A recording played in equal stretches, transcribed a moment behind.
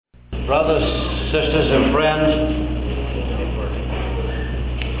brothers, sisters, and friends,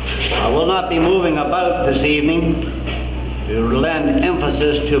 I will not be moving about this evening to lend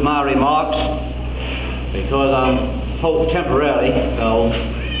emphasis to my remarks because I'm temporarily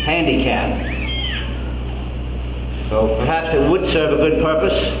handicapped. So perhaps it would serve a good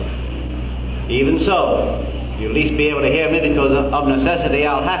purpose. Even so, you'll at least be able to hear me because of necessity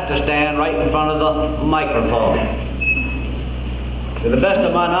I'll have to stand right in front of the microphone. To the best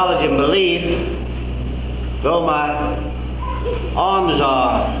of my knowledge and belief, though my arms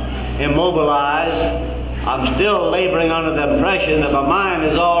are immobilized, I'm still laboring under the impression that my mind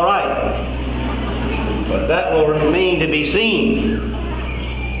is all right. But that will remain to be seen.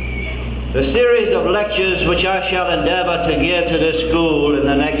 The series of lectures which I shall endeavor to give to this school in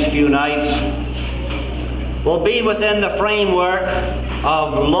the next few nights will be within the framework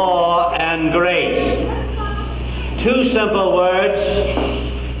of law and grace. Two simple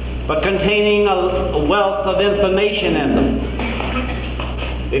words, but containing a wealth of information in them.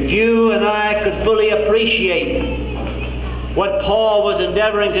 If you and I could fully appreciate what Paul was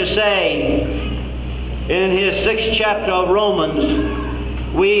endeavoring to say in his 6th chapter of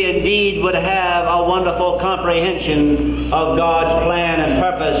Romans, we indeed would have a wonderful comprehension of God's plan and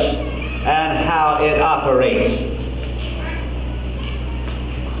purpose and how it operates.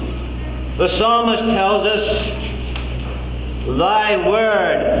 The psalmist tells us, "Thy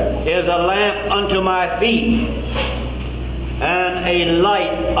word is a lamp unto my feet and a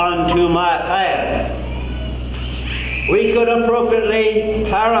light unto my path." We could appropriately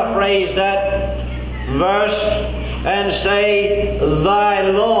paraphrase that verse and say, "Thy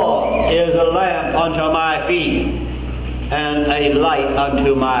law is a lamp unto my feet and a light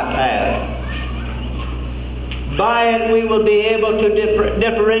unto my path." By it we will be able to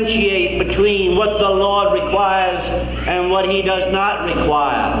differentiate between what the Lord requires and what He does not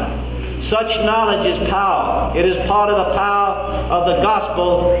require. Such knowledge is power. It is part of the power of the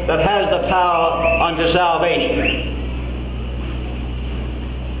gospel that has the power unto salvation.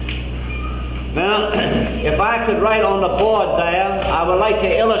 Now, if I could write on the board there, I would like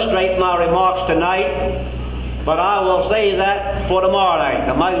to illustrate my remarks tonight, but I will say that for tomorrow night.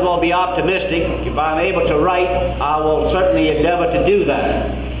 I might as well be optimistic. If I'm able to write, I will certainly endeavor to do that.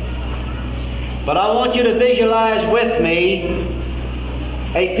 But I want you to visualize with me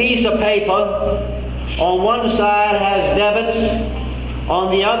a piece of paper. On one side has debits,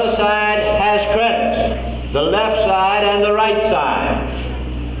 on the other side has credits, the left side and the right side.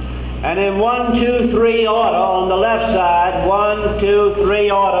 And in 1, 2, 3 order, on the left side, 1, 2, 3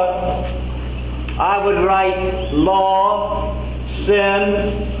 order, I would write law,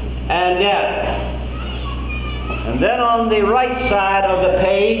 sin, and death. And then on the right side of the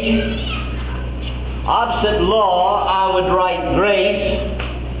page, opposite law, I would write grace.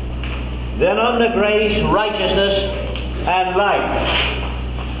 Then under grace, righteousness and life.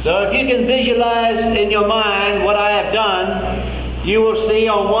 So if you can visualize in your mind what I have done, you will see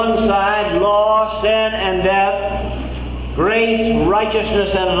on one side law, sin, and death, grace,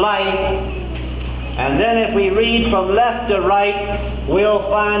 righteousness, and life. And then if we read from left to right, we'll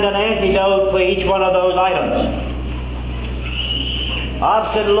find an antidote for each one of those items.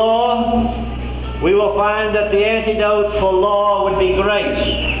 Opposite law, we will find that the antidote for law would be grace.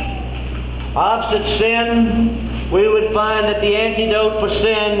 Opposite sin, we would find that the antidote for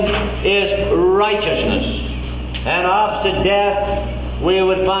sin is righteousness. And opposite death, we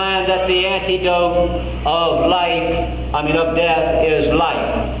would find that the antidote of death is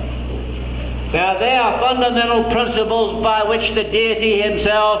life. Now, there are fundamental principles by which the deity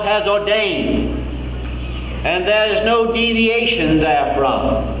himself has ordained. And there is no deviation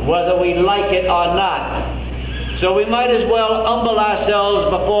therefrom, whether we like it or not. So we might as well humble ourselves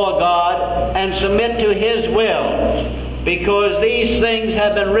before God and submit to His will, because these things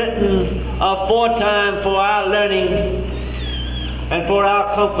have been written aforetime for our learning and for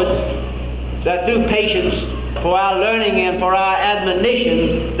our comfort, that through patience, for our learning and for our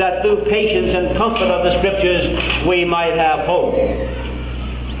admonition, that through patience and comfort of the Scriptures we might have hope.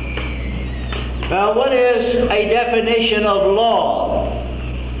 Now, what is a definition of law?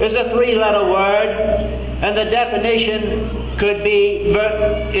 It's a 3-letter word, and the definition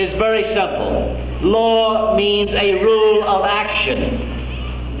is very simple. Law means a rule of action,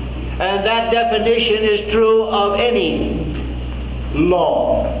 and that definition is true of any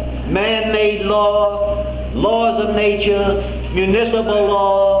law. Man-made law, laws of nature, municipal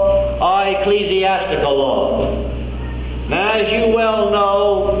law, or ecclesiastical law. Now, as you well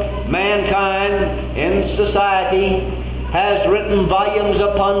know, mankind in society has written volumes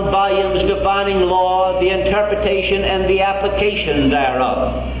upon volumes defining law, the interpretation and the application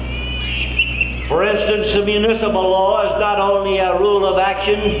thereof. For instance, the municipal law is not only a rule of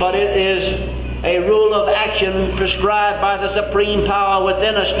action, but it is a rule of action prescribed by the supreme power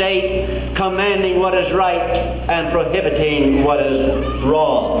within a state, commanding what is right and prohibiting what is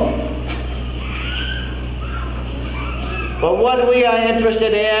wrong. But what we are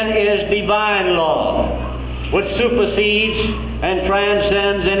interested in is divine law, which supersedes and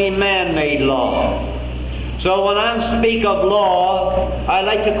transcends any man-made law. So when I speak of law, I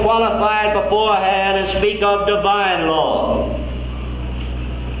like to qualify it beforehand and speak of divine law.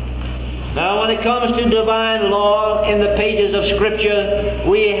 Now, when it comes to divine law in the pages of Scripture,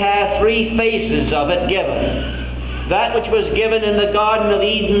 we have three phases of it given. That which was given in the Garden of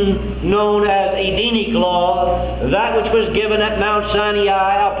Eden, known as Edenic law, that which was given at Mount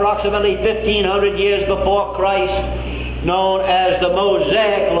Sinai approximately 1,500 years before Christ, known as the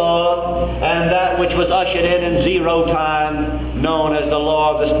Mosaic law, and that which was ushered in zero time, known as the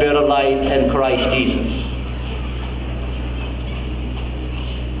law of the Spirit of life in Christ Jesus.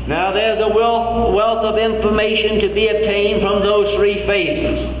 Now there's a wealth of information to be obtained from those three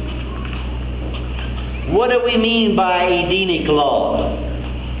phases. What do we mean by Edenic law?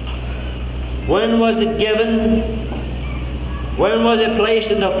 When was it given? When was it placed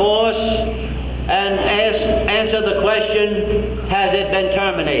into force? And answer the question, has it been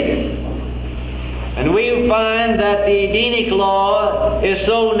terminated? And we find that the Edenic law is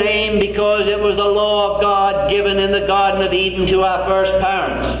so named because it was the law of God given in the Garden of Eden to our first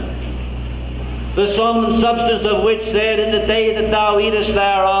parents. The sum and substance of which said, in the day that thou eatest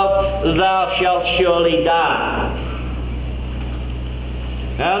thereof, thou shalt surely die.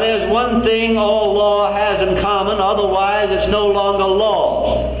 Now there's one thing all law has in common, otherwise it's no longer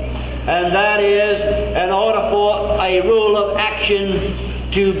law. And that is, in order for a rule of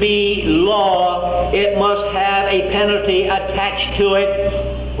action to be law, it must have a penalty attached to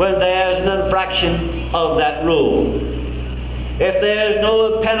it when there's an infraction of that rule. If there's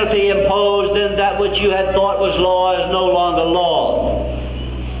no penalty imposed, then that which you had thought was law is no longer law.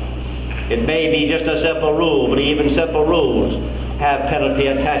 It may be just a simple rule, but even simple rules have penalty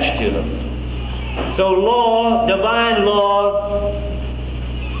attached to them. So law, divine law,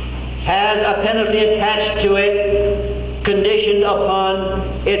 has a penalty attached to it, conditioned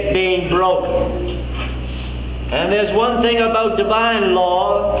upon it being broken. And there's one thing about divine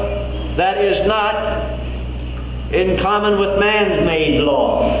law that is not in common with man-made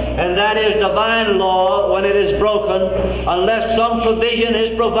law, and that is divine law, when it is broken, unless some provision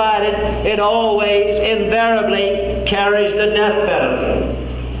is provided, it always invariably carries the death penalty.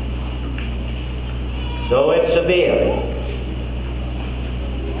 So it's severe.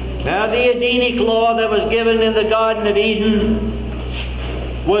 Now the Edenic law that was given in the Garden of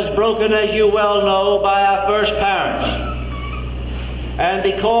Eden was broken, as you well know, by our first parents. And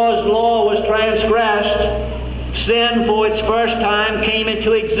because law was transgressed, sin for its first time came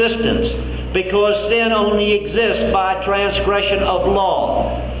into existence, because sin only exists by transgression of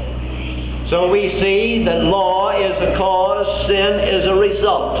law. So we see that law is a cause, sin is a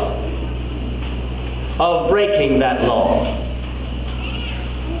result of breaking that law.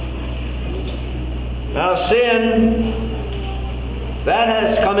 Now sin, that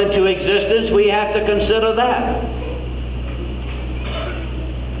has come into existence, we have to consider that.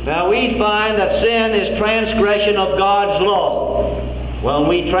 Now we find that sin is transgression of God's law. When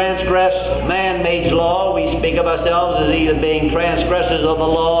we transgress man-made law, we speak of ourselves as either being transgressors of the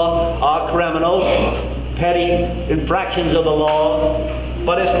law or criminals, petty infractions of the law.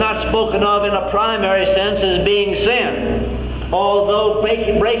 But it's not spoken of in a primary sense as being sin. Although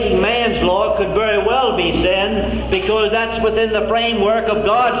breaking man's law could very well be sin, because that's within the framework of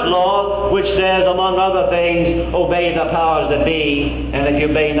God's law, which says, among other things, obey the powers that be. And if you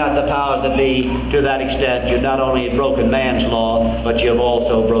obey not the powers that be, to that extent, you've not only broken man's law, but you've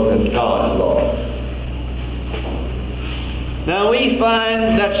also broken God's law. Now we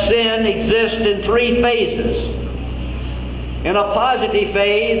find that sin exists in three phases. In a positive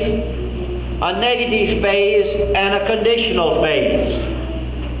phase, a negative phase, and a conditional phase.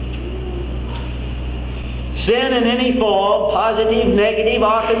 Sin in any form, positive, negative,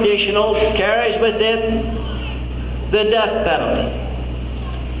 or conditional, carries with it the death penalty.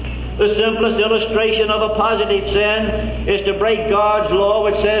 The simplest illustration of a positive sin is to break God's law,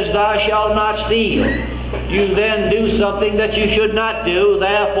 which says, thou shalt not steal. You then do something that you should not do,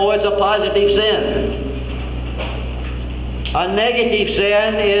 therefore it's a positive sin. A negative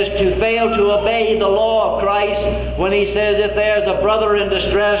sin is to fail to obey the law of Christ when He says, if there's a brother in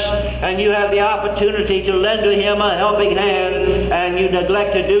distress and you have the opportunity to lend to him a helping hand and you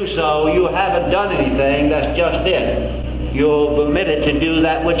neglect to do so, you haven't done anything. That's just it. you're permitted to do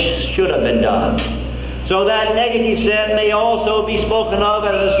that which should have been done. So that negative sin may also be spoken of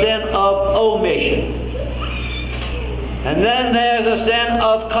as a sin of omission. And then there's a sin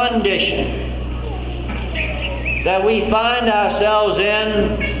of condition that we find ourselves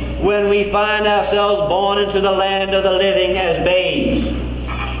in when we find ourselves born into the land of the living as babes.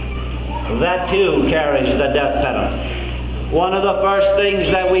 That too carries the death penalty. One of the first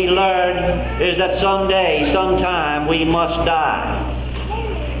things that we learn is that someday, sometime, we must die.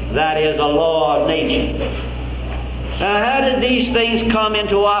 That is a law of nature. Now, how did these things come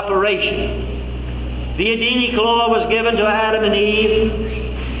into operation? The Edenic law was given to Adam and Eve.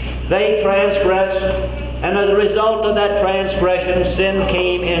 They transgressed, and as a result of that transgression, sin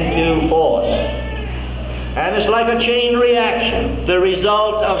came into force. And it's like a chain reaction. The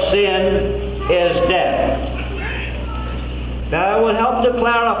result of sin is death. Now, it will help to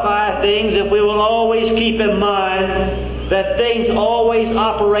clarify things if we will always keep in mind that things always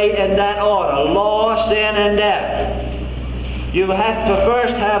operate in that order: law, sin, and death. You have to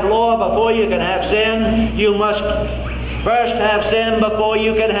first have law before you can have sin. You must first have sin before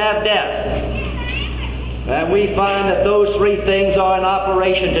you can have death. And we find that those three things are in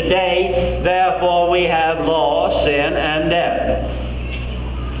operation today. Therefore, we have law, sin, and death.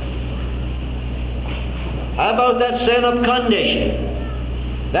 How about that sin of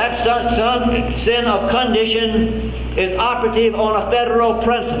condition? That sin of condition is operative on a federal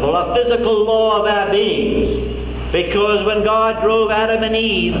principle, a physical law of our beings. Because when God drove Adam and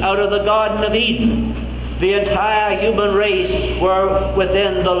Eve out of the Garden of Eden, the entire human race were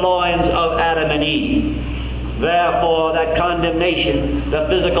within the loins of Adam and Eve. Therefore, that condemnation, the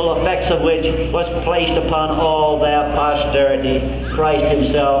physical effects of which was placed upon all their posterity, Christ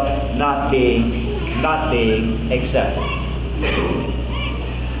himself not being accepted.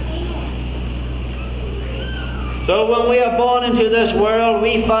 So when we are born into this world,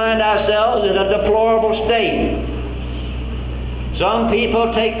 we find ourselves in a deplorable state. Some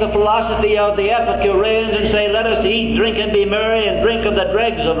people take the philosophy of the Epicureans and say, let us eat, drink, and be merry, and drink of the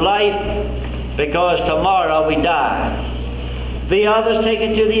dregs of life, because tomorrow we die. The others take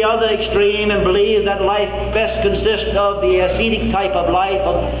it to the other extreme and believe that life best consists of the ascetic type of life,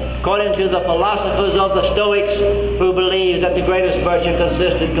 according to the philosophers of the Stoics, who believe that the greatest virtue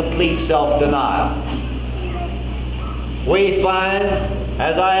consists in complete self-denial. We find,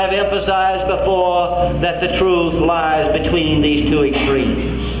 as I have emphasized before, that the truth lies between these two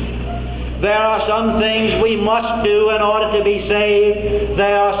extremes. There are some things we must do in order to be saved.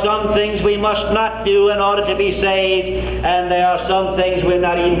 There are some things we must not do in order to be saved. And there are some things we're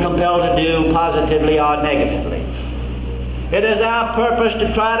not even compelled to do positively or negatively. It is our purpose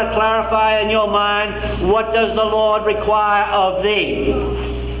to try to clarify in your mind, what does the Lord require of thee?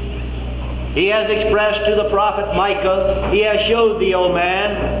 He has expressed to the prophet Micah, he has showed thee, O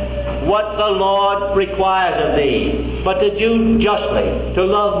man, what the Lord requires of thee, but to do justly, to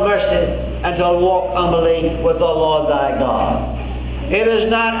love mercy, and to walk humbly with the Lord thy God. It is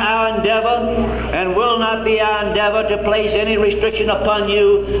not our endeavor, and will not be our endeavor, to place any restriction upon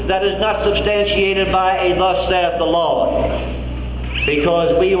you that is not substantiated by a thus saith the Lord,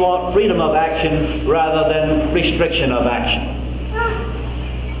 because we want freedom of action rather than restriction of action.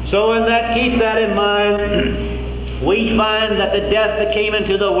 So in that, keep that in mind. We find that the death that came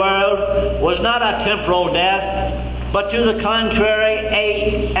into the world was not a temporal death, but to the contrary,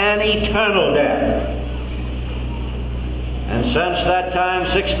 an eternal death. And since that time,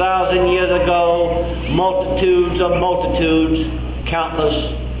 6,000 years ago, multitudes of multitudes, countless,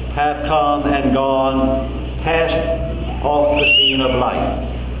 have come and gone, passed off the scene of life.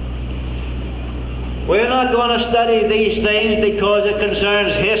 We're not going to study these things because it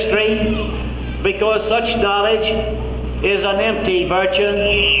concerns history, because such knowledge is an empty virtue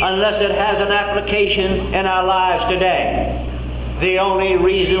unless it has an application in our lives today. The only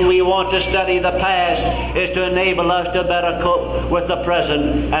reason we want to study the past is to enable us to better cope with the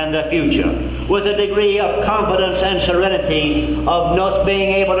present and the future, with a degree of confidence and serenity of not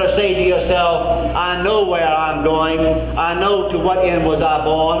being able to say to yourself, I know where I'm going, I know to what end was I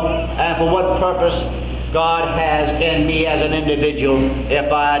born, and for what purpose God has in me as an individual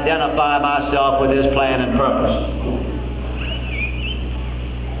if I identify myself with His plan and purpose.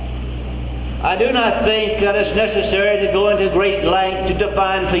 I do not think that it's necessary to go into great length to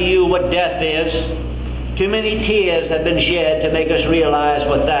define for you what death is. Too many tears have been shed to make us realize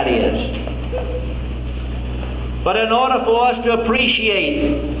what that is. But in order for us to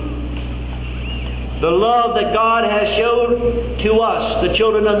appreciate the love that God has showed to us, the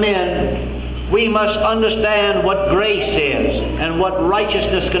children of men, we must understand what grace is and what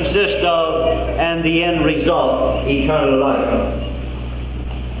righteousness consists of, and the end result, eternal life.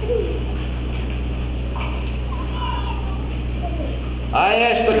 I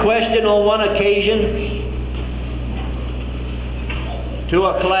asked the question on one occasion to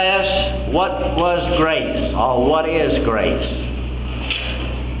a class, what was grace, or what is grace?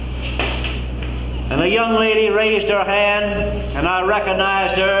 And a young lady raised her hand, and I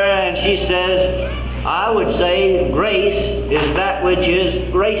recognized her, and she says, I would say grace is that which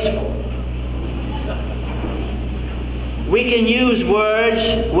is graceful. We can use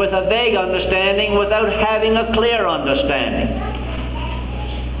words with a vague understanding without having a clear understanding.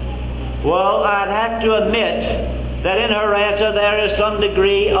 Well, I'd have to admit that in her answer there is some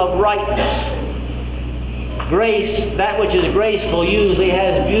degree of rightness. Grace, that which is graceful, usually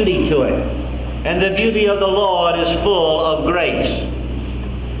has beauty to it. And the beauty of the Lord is full of grace.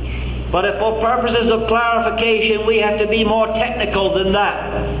 But if for purposes of clarification we have to be more technical than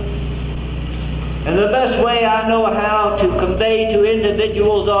that. And the best way I know how to convey to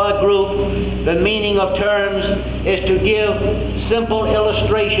individuals or a group the meaning of terms is to give simple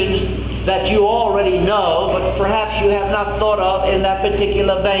illustrations that you already know, but perhaps you have not thought of in that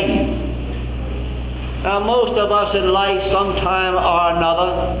particular vein. Now, most of us in life, sometime or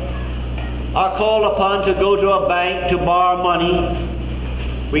another, are called upon to go to a bank to borrow money.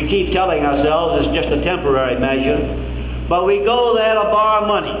 We keep telling ourselves it's just a temporary measure, but we go there to borrow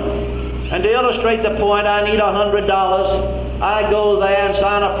money. And to illustrate the point, I need $100. I go there and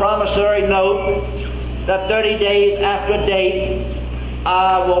sign a promissory note that 30 days after date,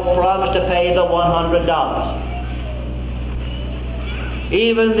 I will promise to pay the $100.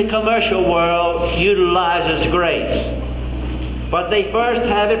 Even the commercial world utilizes grace. But they first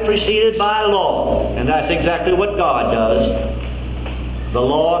have it preceded by law, and that's exactly what God does. The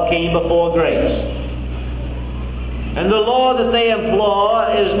law came before grace. And the law that they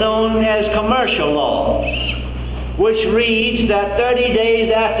employ is known as commercial law, which reads that 30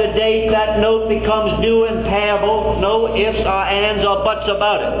 days after date that note becomes due and payable, no ifs or ands or buts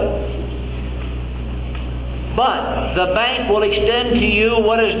about it. But the bank will extend to you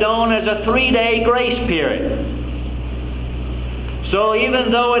what is known as a 3-day grace period. So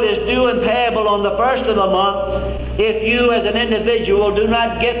even though it is due and payable on the first of the month, if you as an individual do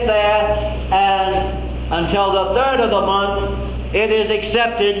not get there and until the third of the month, it is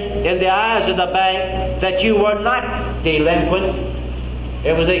accepted in the eyes of the bank that you were not delinquent.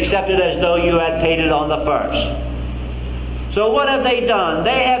 It was accepted as though you had paid it on the first. So what have they done?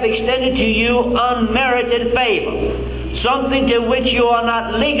 They have extended to you unmerited favor, something to which you are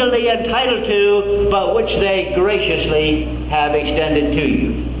not legally entitled to, but which they graciously have extended to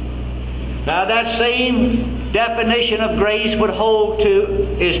you. Now that same definition of grace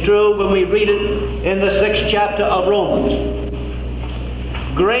is true when we read it in the 6th chapter of Romans.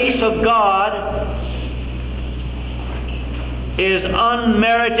 Grace of God is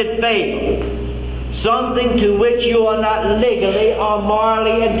unmerited favor, something to which you are not legally or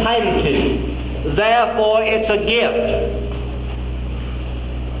morally entitled to. Therefore, it's a gift.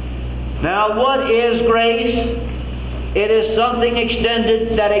 Now, what is grace? It is something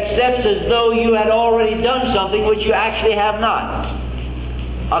extended that accepts as though you had already done something which you actually have not.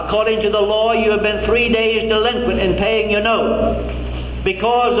 According to the law, you have been 3 days delinquent in paying your note.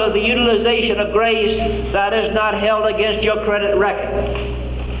 Because of the utilization of grace, that is not held against your credit record.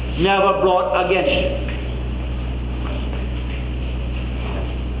 Never brought against you.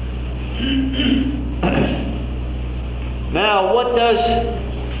 Now, what does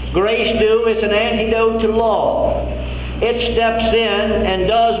grace do? It's an antidote to law. It steps in and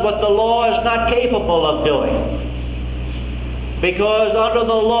does what the law is not capable of doing. Because under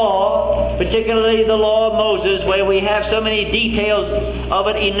the law, particularly the law of Moses, where we have so many details of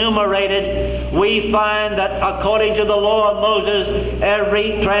it enumerated, we find that according to the law of Moses,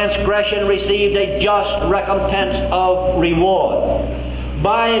 every transgression received a just recompense of reward.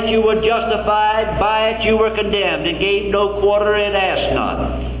 By it you were justified, by it you were condemned. It gave no quarter, it asked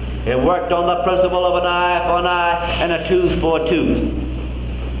none. It worked on the principle of an eye for an eye and a tooth for a tooth.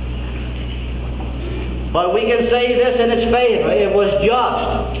 But we can say this in its favor. It was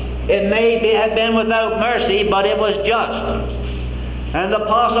just. It may have been without mercy, but it was just. And the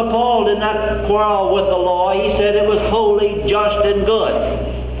Apostle Paul did not quarrel with the law. He said it was holy, just, and good.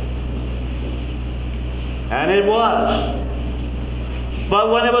 And it was. But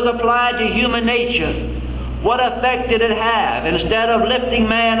when it was applied to human nature, what effect did it have? Instead of lifting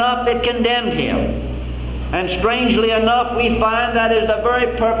man up, it condemned him. And strangely enough, we find that is the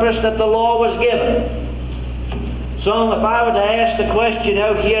very purpose that the law was given. So if I were to ask the question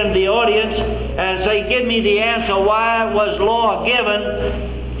out here in the audience and say, give me the answer, why was law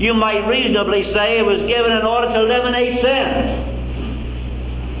given? You might reasonably say it was given in order to eliminate sin.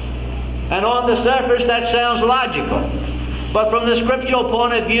 And on the surface that sounds logical. But from the scriptural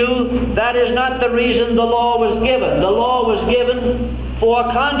point of view, that is not the reason the law was given. The law was given for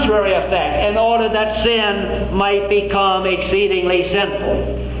a contrary effect, in order that sin might become exceedingly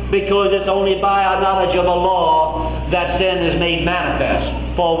sinful. Because it's only by our knowledge of a law that sin is made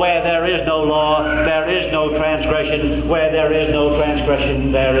manifest. For where there is no law, there is no transgression. Where there is no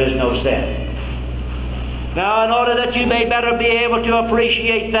transgression, there is no sin. Now, in order that you may better be able to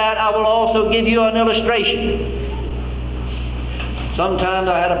appreciate that, I will also give you an illustration. Sometimes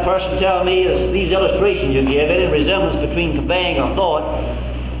I had a person tell me these illustrations you give, any resemblance between conveying a thought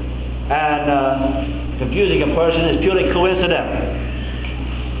and confusing a person is purely coincidental.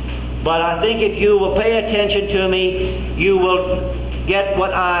 But I think if you will pay attention to me, you will get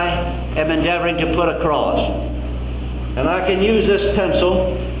what I am endeavoring to put across. And I can use this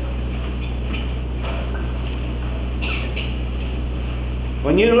pencil.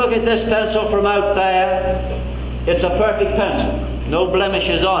 When you look at this pencil from out there, it's a perfect pencil. No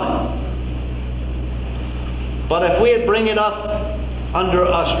blemishes on it. But if we'd bring it up under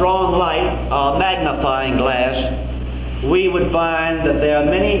a strong light, a magnifying glass, we would find that there are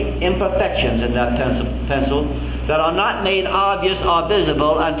many imperfections in that pencil that are not made obvious or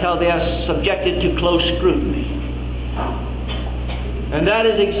visible until they are subjected to close scrutiny. And that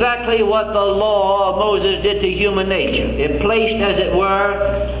is exactly what the law of Moses did to human nature. It placed, as it were,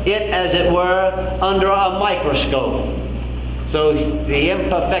 under a microscope. So the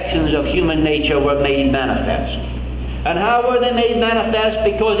imperfections of human nature were made manifest. And how were they made manifest?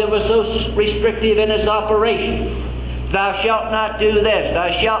 Because it was so restrictive in its operation. Thou shalt not do this,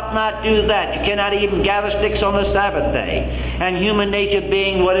 thou shalt not do that. You cannot even gather sticks on the Sabbath day. And human nature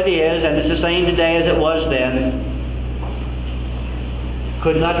being what it is, and it's the same today as it was then,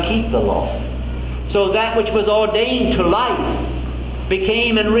 could not keep the law. So that which was ordained to life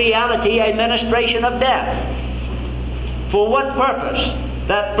became in reality a ministration of death. For what purpose?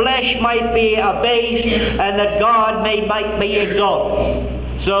 That flesh might be abased and that God might be exalted.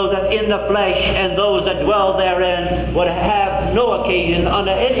 So that in the flesh and those that dwell therein would have no occasion under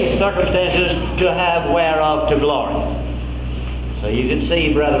any circumstances to have whereof to glory. So you can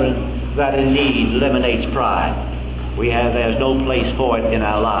see, brethren, that indeed eliminates pride. There's no place for it in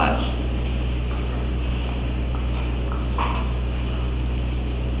our lives.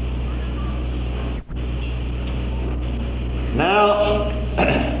 Now,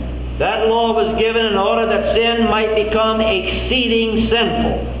 that law was given in order that sin might become exceeding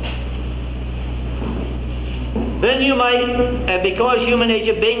sinful. Then you might, because human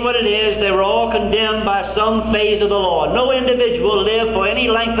nature being what it is, they were all condemned by some phase of the law. No individual lived for any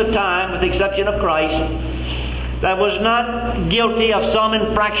length of time, with the exception of Christ, that was not guilty of some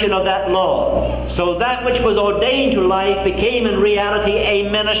infraction of that law. So that which was ordained to life became in reality a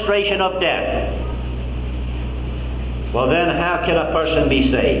ministration of death. Well then, how can a person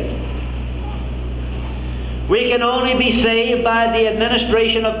be saved? We can only be saved by the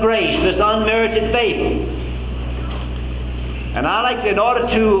administration of grace, this unmerited favor. And in order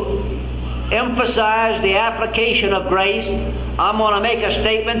to emphasize the application of grace, I'm going to make a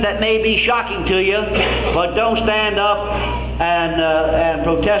statement that may be shocking to you, but don't stand up and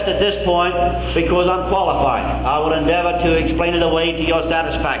protest at this point, because I'm qualified. I will endeavor to explain it away to your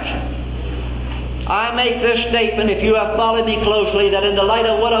satisfaction. I make this statement, if you have followed me closely, that in the light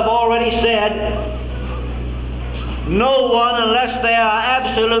of what I've already said, no one, unless they are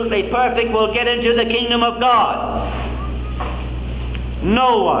absolutely perfect, will get into the kingdom of God.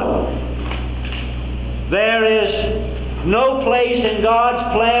 No one. There is no place in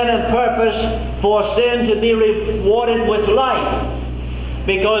God's plan and purpose for sin to be rewarded with life,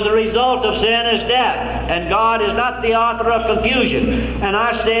 because the result of sin is death, and God is not the author of confusion. And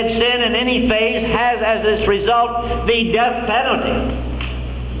I said sin in any phase has as its result the death penalty.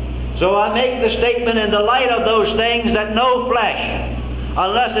 So I make the statement in the light of those things that no flesh,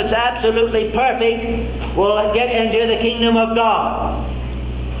 unless it's absolutely perfect, will get into the kingdom of God.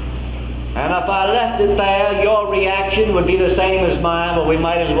 And if I left it there, your reaction would be the same as mine. Well, we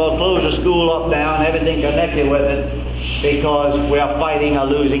might as well close the school up now and everything connected with it, because we are fighting a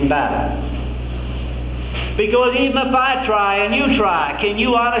losing battle. Because even if I try and you try, can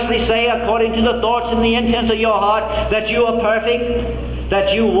you honestly say, according to the thoughts and the intents of your heart, that you are perfect?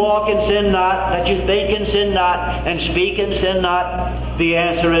 That you walk and sin not, that you think and sin not, and speak and sin not? The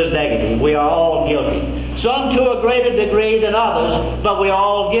answer is negative. We are all guilty. Some to a greater degree than others, but we are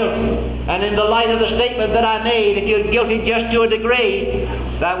all guilty. And in the light of the statement that I made, if you're guilty just to a degree,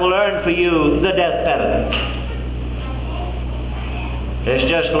 that will earn for you the death penalty. It's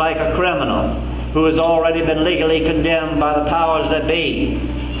just like a criminal who has already been legally condemned by the powers that be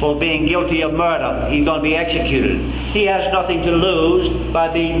for being guilty of murder. He's going to be executed. He has nothing to lose by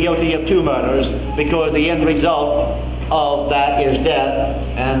being guilty of 2 murders, because the end result of that is death.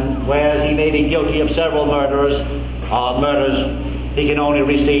 And whereas he may be guilty of several murders, he can only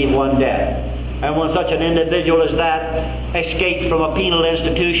receive 1 death. And when such an individual as that escapes from a penal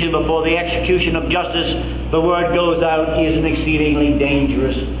institution before the execution of justice, the word goes out, he is an exceedingly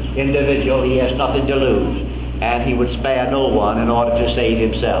dangerous individual. He has nothing to lose, and he would spare no one in order to save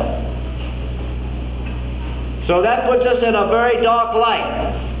himself. So that puts us in a very dark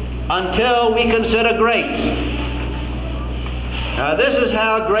light until we consider grace. Now, this is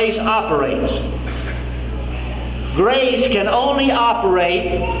how grace operates. Grace can only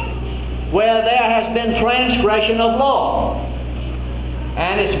operate where there has been transgression of law.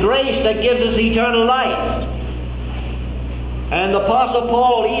 And it's grace that gives us eternal life. And the Apostle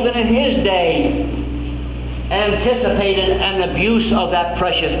Paul, even in his day, anticipated an abuse of that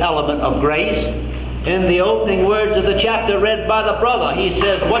precious element of grace. In the opening words of the chapter read by the brother, he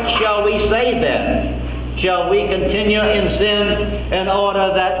says, "What shall we say then? Shall we continue in sin in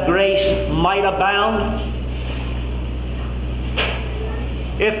order that grace might abound?"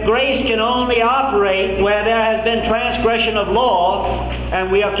 If grace can only operate where there has been transgression of law,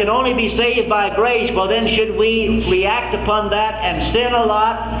 and we can only be saved by grace, well then should we react upon that and sin a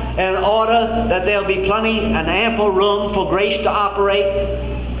lot in order that there'll be plenty and ample room for grace to operate?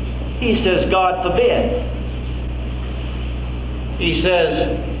 He says, God forbid. He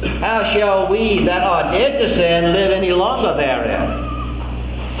says, how shall we that are dead to sin live any longer therein?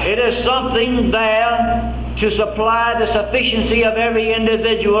 It is something there to supply the sufficiency of every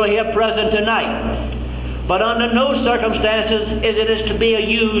individual here present tonight. But under no circumstances is it to be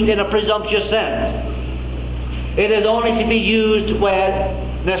used in a presumptuous sense. It is only to be used where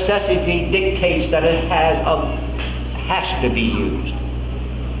necessity dictates that it has to be used.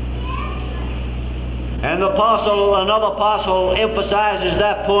 And another apostle emphasizes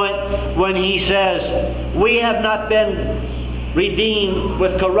that point when he says, we have not been redeemed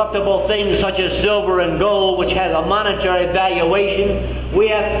with corruptible things such as silver and gold, which has a monetary valuation. We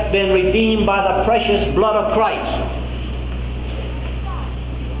have been redeemed by the precious blood of Christ.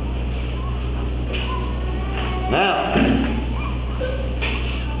 Now,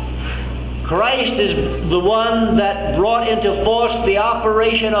 Christ is the one that brought into force the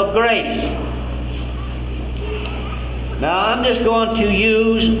operation of grace. Now, I'm just going to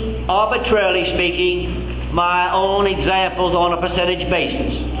use, arbitrarily speaking, my own examples on a percentage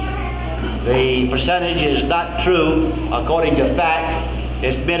basis. The percentage is not true according to fact.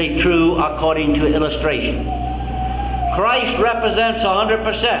 It's merely true according to illustration. Christ represents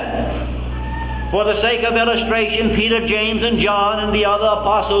 100%. For the sake of illustration, Peter, James, and John and the other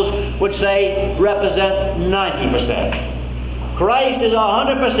apostles would say represent 90%. Christ is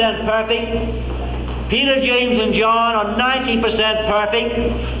 100% perfect. Peter, James, and John are 90% perfect.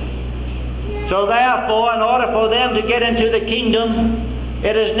 So therefore, in order for them to get into the kingdom,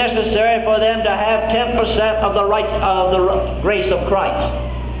 it is necessary for them to have 10% of the grace of Christ,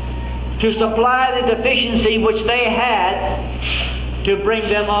 to supply the deficiency which they had to bring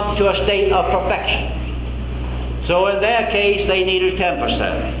them up to a state of perfection. So in their case, they needed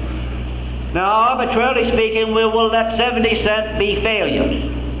 10%. Now, arbitrarily speaking, we will let 70% be failures.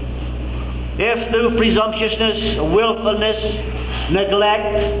 If through presumptuousness, willfulness,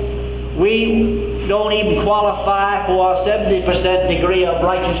 neglect, we don't even qualify for a 70% degree of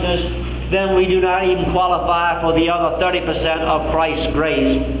righteousness, then we do not even qualify for the other 30% of Christ's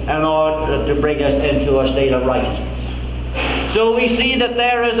grace in order to bring us into a state of righteousness. So we see that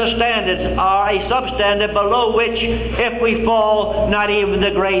there is a standard, or a substandard, below which, if we fall, not even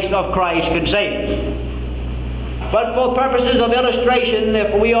the grace of Christ can save us. But for purposes of illustration,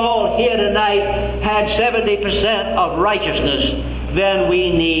 if we all here tonight had 70% of righteousness, then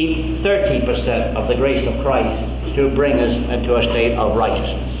we need 30% of the grace of Christ to bring us into a state of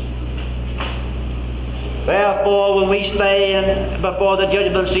righteousness. Therefore, when we stand before the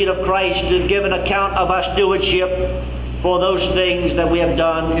judgment seat of Christ to give an account of our stewardship for those things that we have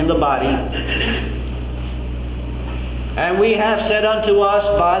done in the body, and we have said unto us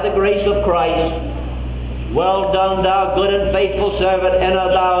by the grace of Christ, well done, thou good and faithful servant, enter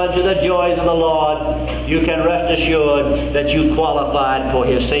thou into the joys of the Lord, you can rest assured that you qualified for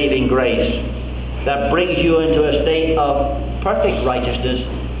His saving grace that brings you into a state of perfect righteousness,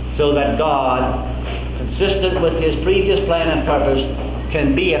 so that God, consistent with His previous plan and purpose,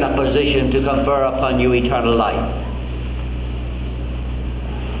 can be in a position to confer upon you eternal life.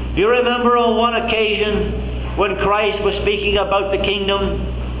 Do you remember on one occasion when Christ was speaking about the kingdom,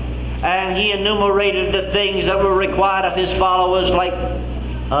 and He enumerated the things that were required of His followers, like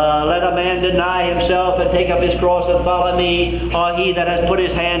let a man deny himself and take up his cross and follow me, or he that has put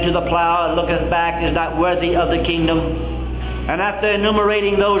his hand to the plow and looketh back is not worthy of the kingdom. And after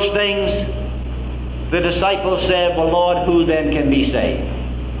enumerating those things, the disciples said, well, Lord, who then can be saved?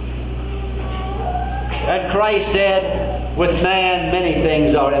 And Christ said, with man many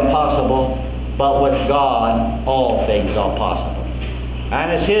things are impossible, but with God all things are possible.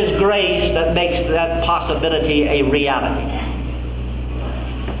 And it's His grace that makes that possibility a reality.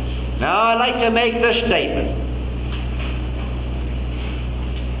 Now, I'd like to make this statement.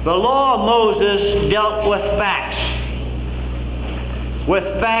 The law of Moses dealt with facts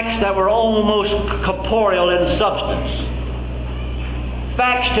that were almost corporeal in substance.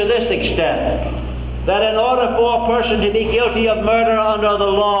 Facts to this extent, that in order for a person to be guilty of murder under the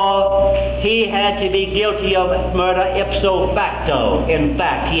law, he had to be guilty of murder ipso facto. In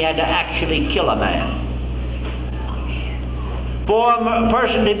fact, he had to actually kill a man. For a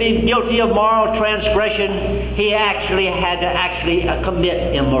person to be guilty of moral transgression, he actually had to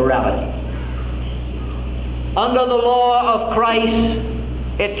commit immorality. Under the law of Christ,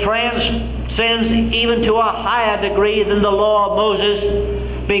 it transcends even to a higher degree than the law of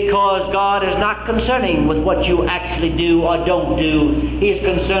Moses, because God is not concerning with what you actually do or don't do. He is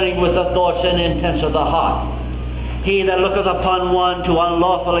concerning with the thoughts and intents of the heart. He that looketh upon one to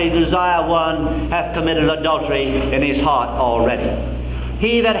unlawfully desire one hath committed adultery in his heart already.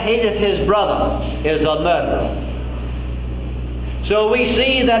 He that hateth his brother is a murderer. So we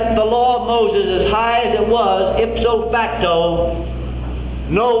see that the law of Moses, as high as it was, ipso facto,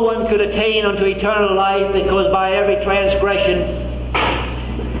 no one could attain unto eternal life, because by every transgression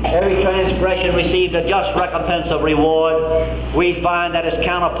received a just recompense of reward. We find that its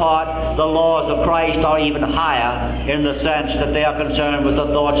counterpart, the laws of Christ, are even higher in the sense that they are concerned with the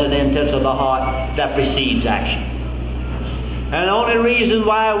thoughts and intents of the heart that precedes action. And the only reason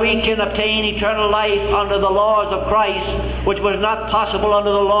why we can obtain eternal life under the laws of Christ, which was not possible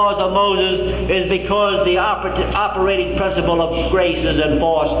under the laws of Moses, is because the operating principle of grace is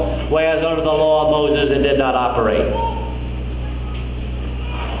enforced, whereas under the law of Moses it did not operate.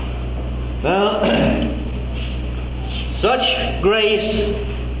 Well, such grace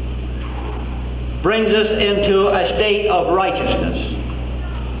brings us into a state of righteousness.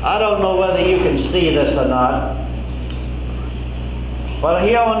 I don't know whether you can see this or not. But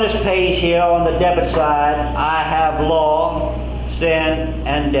here on this page here, on the debit side, I have law, sin,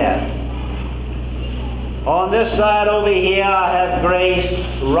 and death. On this side over here, I have grace,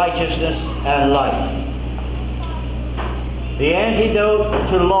 righteousness, and life. The antidote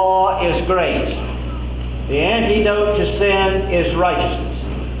to law is grace. The antidote to sin is righteousness.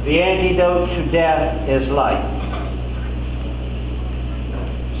 The antidote to death is life.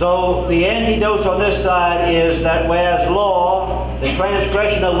 So the antidote on this side is that whereas law, the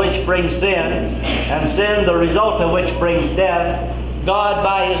transgression of which brings sin, and sin, the result of which brings death, God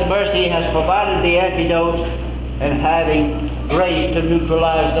by His mercy has provided the antidote in having grace to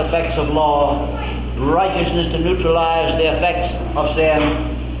neutralize the effects of law, righteousness to neutralize the effects of sin,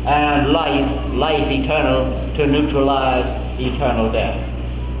 and life eternal to neutralize eternal death.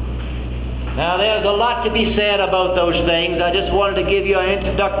 Now there's a lot to be said about those things. I just wanted to give you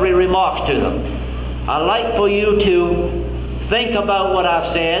introductory remarks to them. I'd like for you to think about what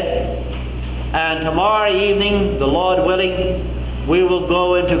I've said, and tomorrow evening, the Lord willing, we will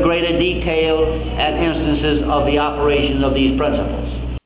go into greater detail and instances of the operation of these principles.